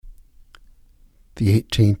the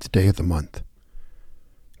 18th day of the month.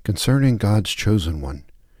 Concerning God's chosen one,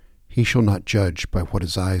 he shall not judge by what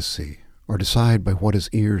his eyes see, or decide by what his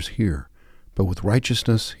ears hear, but with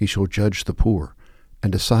righteousness he shall judge the poor,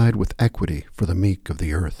 and decide with equity for the meek of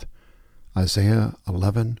the earth. Isaiah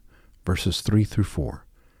 11, verses 3 through 4.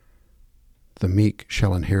 The meek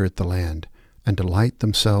shall inherit the land, and delight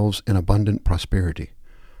themselves in abundant prosperity.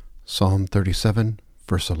 Psalm 37,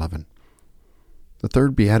 verse 11. The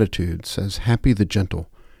third beatitude says, Happy the gentle,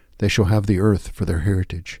 they shall have the earth for their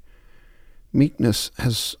heritage. Meekness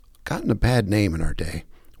has gotten a bad name in our day.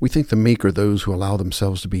 We think the meek are those who allow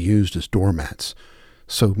themselves to be used as doormats.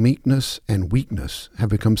 So meekness and weakness have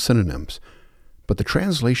become synonyms. But the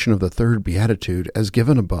translation of the third beatitude, as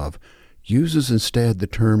given above, uses instead the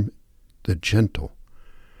term the gentle.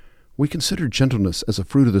 We consider gentleness as a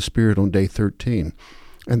fruit of the Spirit on day 13,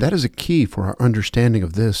 and that is a key for our understanding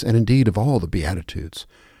of this and indeed of all the Beatitudes.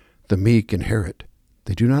 The meek inherit.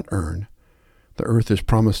 They do not earn. The earth is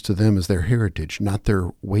promised to them as their heritage, not their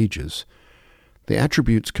wages. The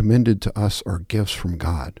attributes commended to us are gifts from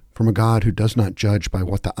a God who does not judge by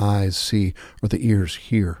what the eyes see or the ears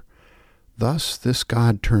hear. Thus, this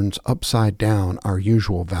God turns upside down our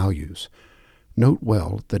usual values. Note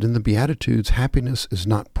well that in the Beatitudes, happiness is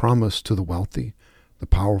not promised to the wealthy, the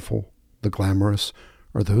powerful, the glamorous,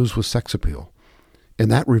 or those with sex appeal. In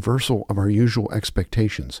that reversal of our usual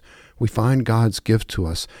expectations, we find God's gift to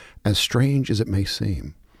us, as strange as it may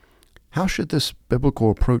seem. How should this biblical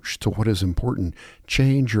approach to what is important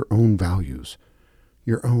change your own values,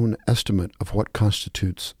 your own estimate of what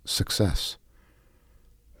constitutes success?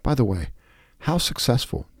 By the way, how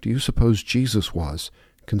successful do you suppose Jesus was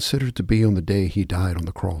considered to be on the day he died on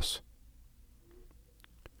the cross?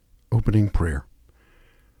 Opening prayer.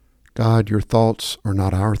 God, your thoughts are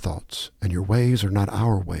not our thoughts, and your ways are not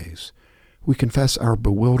our ways. We confess our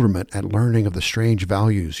bewilderment at learning of the strange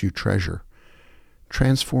values you treasure.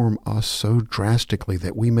 Transform us so drastically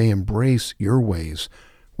that we may embrace your ways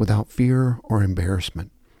without fear or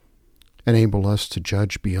embarrassment. Enable us to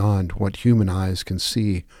judge beyond what human eyes can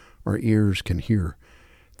see or ears can hear,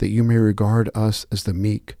 that you may regard us as the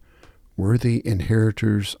meek, worthy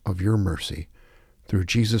inheritors of your mercy, through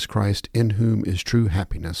Jesus Christ, in whom is true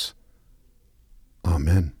happiness.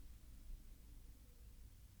 Amen.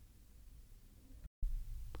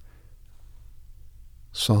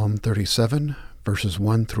 Psalm 37, verses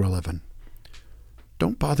 1 through 11.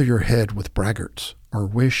 Don't bother your head with braggarts, or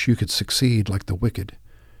wish you could succeed like the wicked.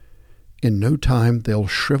 In no time they'll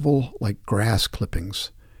shrivel like grass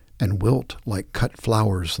clippings, and wilt like cut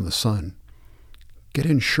flowers in the sun. Get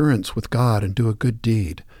insurance with God and do a good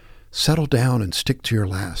deed. Settle down and stick to your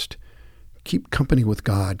last. Keep company with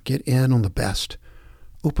God. Get in on the best.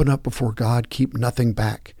 Open up before God. Keep nothing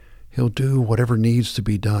back. He'll do whatever needs to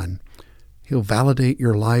be done. He'll validate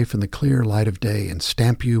your life in the clear light of day and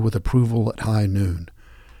stamp you with approval at high noon.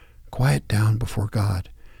 Quiet down before God.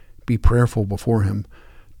 Be prayerful before Him.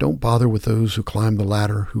 Don't bother with those who climb the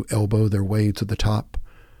ladder, who elbow their way to the top.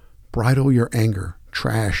 Bridle your anger.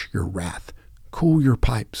 Trash your wrath. Cool your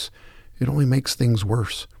pipes. It only makes things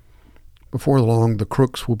worse. Before long, the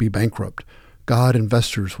crooks will be bankrupt. God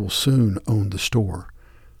investors will soon own the store.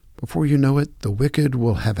 Before you know it, the wicked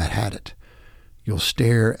will have had it. You'll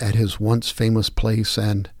stare at his once famous place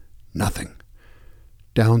and nothing.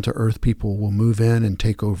 Down-to-earth people will move in and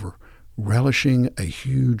take over, relishing a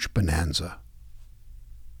huge bonanza.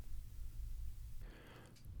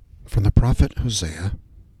 From the prophet Hosea,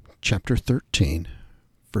 chapter 13,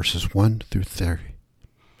 verses 1 through 30.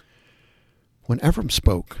 When Ephraim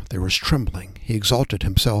spoke, there was trembling. He exalted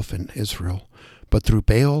himself in Israel. But through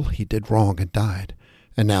Baal he did wrong and died.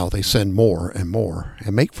 And now they sin more and more,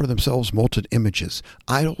 and make for themselves molten images,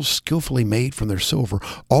 idols skillfully made from their silver,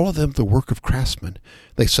 all of them the work of craftsmen.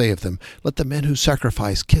 They say of them, Let the men who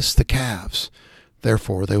sacrifice kiss the calves.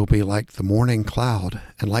 Therefore they will be like the morning cloud,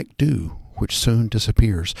 and like dew, which soon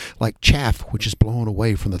disappears, like chaff which is blown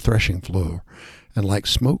away from the threshing floor, and like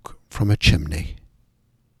smoke from a chimney.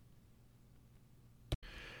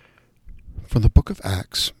 From the book of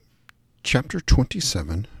Acts, chapter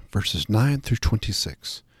 27, verses 9 through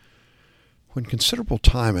 26. When considerable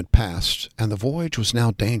time had passed, and the voyage was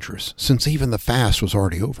now dangerous, since even the fast was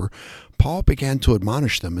already over, Paul began to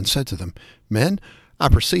admonish them and said to them, Men, I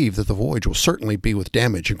perceive that the voyage will certainly be with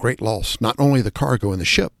damage and great loss, not only the cargo and the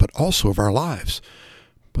ship, but also of our lives.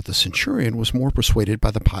 But the centurion was more persuaded by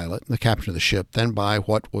the pilot and the captain of the ship than by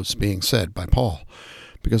what was being said by Paul,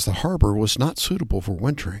 because the harbor was not suitable for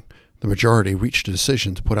wintering. The majority reached a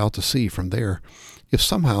decision to put out to sea from there, if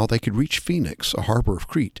somehow they could reach Phoenix, a harbor of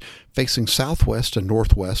Crete, facing southwest and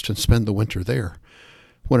northwest, and spend the winter there.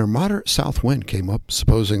 When a moderate south wind came up,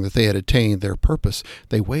 supposing that they had attained their purpose,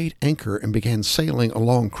 they weighed anchor and began sailing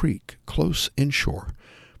along creek, close inshore.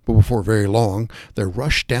 But before very long, there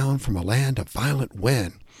rushed down from a land a violent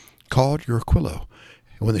wind, called Euryquilo.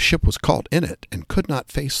 And when the ship was caught in it and could not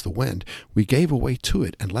face the wind, we gave way to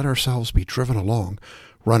it and let ourselves be driven along.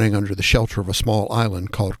 Running under the shelter of a small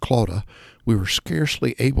island called Clauda, we were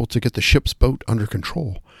scarcely able to get the ship's boat under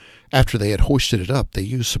control. After they had hoisted it up, they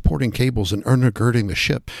used supporting cables in undergirding the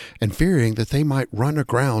ship, and fearing that they might run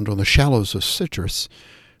aground on the shallows of Citrus,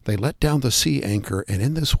 they let down the sea anchor, and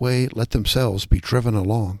in this way let themselves be driven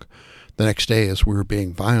along. The next day, as we were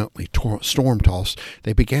being violently storm-tossed,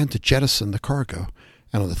 they began to jettison the cargo,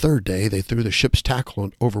 and on the third day they threw the ship's tackle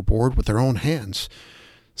overboard with their own hands.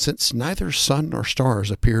 Since neither sun nor stars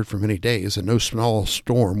appeared for many days, and no small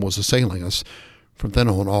storm was assailing us, from then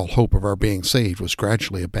on all hope of our being saved was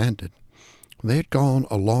gradually abandoned. They had gone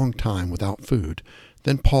a long time without food.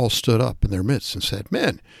 Then Paul stood up in their midst and said,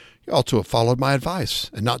 "Men, you ought to have followed my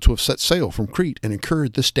advice, and not to have set sail from Crete and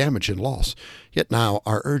incurred this damage and loss. Yet now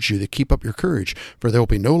I urge you to keep up your courage, for there will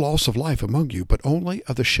be no loss of life among you, but only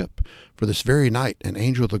of the ship. For this very night an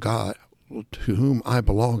angel of the God to whom I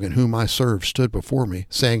belong and whom I serve stood before me,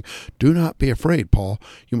 saying, 'Do not be afraid, Paul.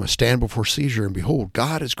 You must stand before Caesar, and behold,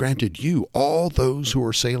 God has granted you all those who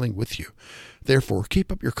are sailing with you. Therefore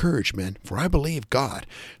keep up your courage, men, for I believe God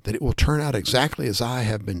that it will turn out exactly as I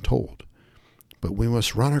have been told. But we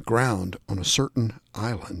must run aground on a certain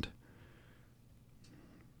island.'"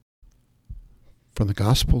 From the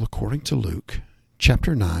Gospel according to Luke,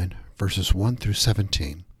 chapter 9, verses 1 through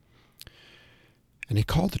 17. And he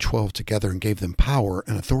called the 12 together and gave them power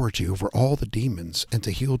and authority over all the demons and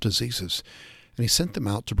to heal diseases. And he sent them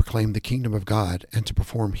out to proclaim the kingdom of God and to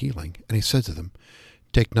perform healing. And he said to them,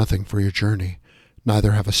 "Take nothing for your journey,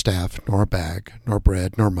 neither have a staff, nor a bag, nor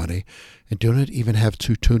bread, nor money, and do not even have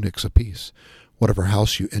 2 tunics apiece. Whatever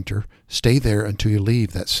house you enter, stay there until you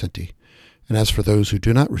leave that city. And as for those who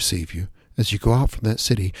do not receive you, as you go out from that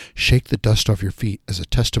city, shake the dust off your feet as a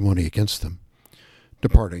testimony against them."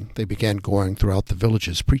 Departing, they began going throughout the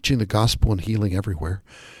villages, preaching the gospel and healing everywhere.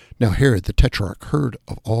 Now Herod the Tetrarch heard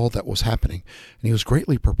of all that was happening, and he was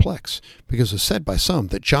greatly perplexed, because it was said by some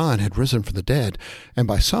that John had risen from the dead, and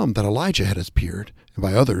by some that Elijah had appeared, and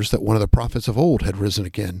by others that one of the prophets of old had risen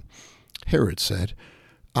again. Herod said,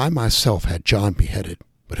 "I myself had John beheaded,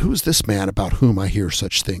 but who is this man about whom I hear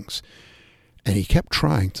such things?" And he kept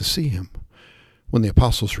trying to see him. When the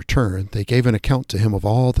apostles returned, they gave an account to him of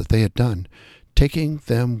all that they had done. Taking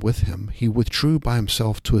them with him, he withdrew by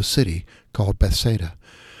himself to a city called Bethsaida.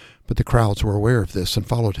 But the crowds were aware of this and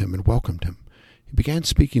followed him and welcomed him. He began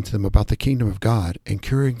speaking to them about the kingdom of God and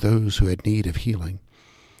curing those who had need of healing.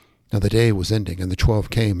 Now the day was ending, and the 12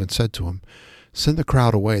 came and said to him, "Send the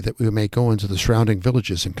crowd away that we may go into the surrounding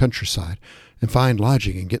villages and countryside and find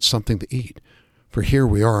lodging and get something to eat, for here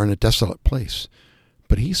we are in a desolate place."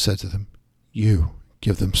 But he said to them, "You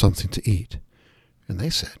give them something to eat." And they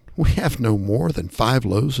said, "We have no more than 5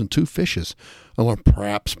 loaves and 2 fishes, unless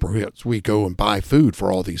perhaps we go and buy food for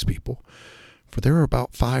all these people." For there are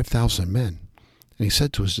about 5,000 men. And he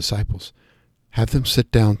said to his disciples, "Have them sit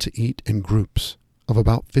down to eat in groups of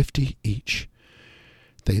about 50 each."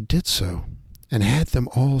 They did so, and had them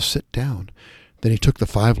all sit down. Then he took the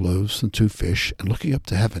 5 loaves and 2 fish, and looking up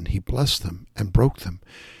to heaven, he blessed them and broke them,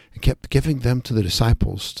 and kept giving them to the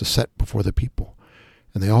disciples to set before the people.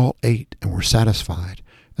 And they all ate and were satisfied,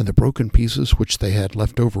 and the broken pieces which they had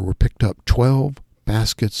left over were picked up, 12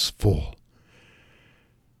 baskets full.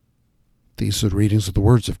 These are the readings of the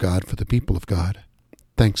words of God for the people of God.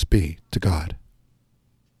 Thanks be to God.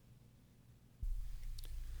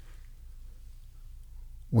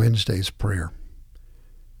 Wednesday's prayer.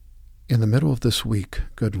 In the middle of this week,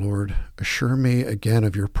 good Lord, assure me again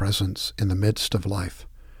of your presence in the midst of life.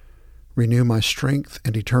 Renew my strength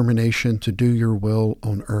and determination to do your will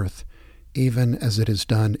on earth, even as it is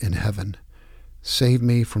done in heaven. Save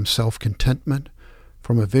me from self-contentment,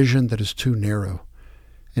 from a vision that is too narrow.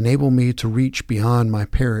 Enable me to reach beyond my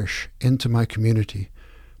parish into my community,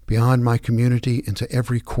 beyond my community into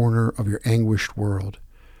every corner of your anguished world.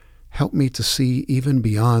 Help me to see even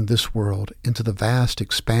beyond this world into the vast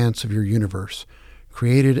expanse of your universe,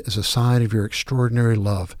 created as a sign of your extraordinary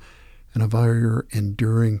love and of your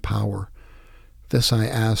enduring power. This I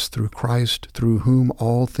ask through Christ, through whom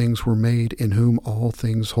all things were made, in whom all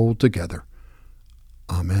things hold together.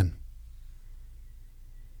 Amen.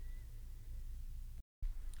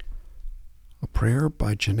 A prayer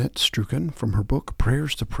by Jeanette Strucken from her book,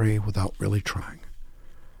 Prayers to Pray Without Really Trying.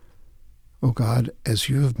 O God, as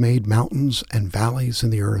you have made mountains and valleys in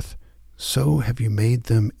the earth, so have you made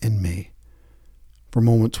them in me. For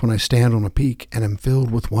moments when I stand on a peak and am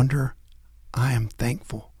filled with wonder, I am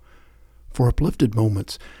thankful. For uplifted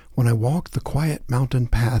moments when I walk the quiet mountain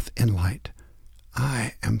path in light,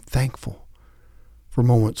 I am thankful. For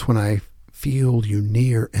moments when I feel you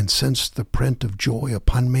near and sense the print of joy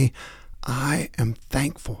upon me, I am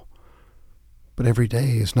thankful. But every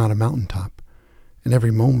day is not a mountaintop, and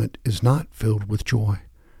every moment is not filled with joy.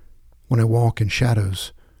 When I walk in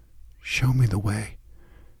shadows, show me the way.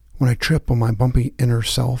 When I trip on my bumpy inner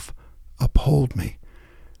self, uphold me.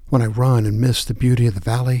 When I run and miss the beauty of the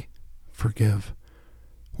valley, forgive.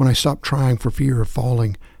 When I stop trying for fear of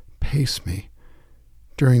falling, pace me.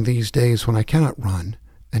 During these days when I cannot run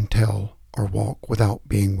and tell or walk without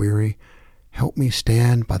being weary, help me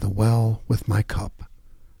stand by the well with my cup.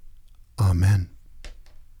 Amen.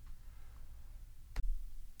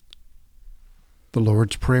 The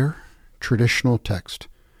Lord's Prayer, traditional text.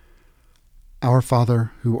 Our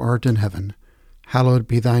Father, who art in heaven, hallowed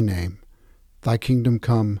be thy name. Thy kingdom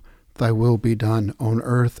come, thy will be done on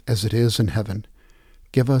earth as it is in heaven.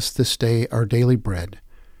 Give us this day our daily bread,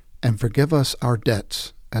 and forgive us our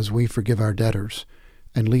debts as we forgive our debtors.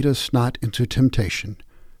 And lead us not into temptation,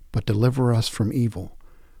 but deliver us from evil.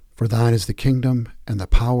 For thine is the kingdom, and the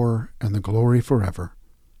power, and the glory forever.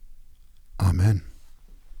 Amen.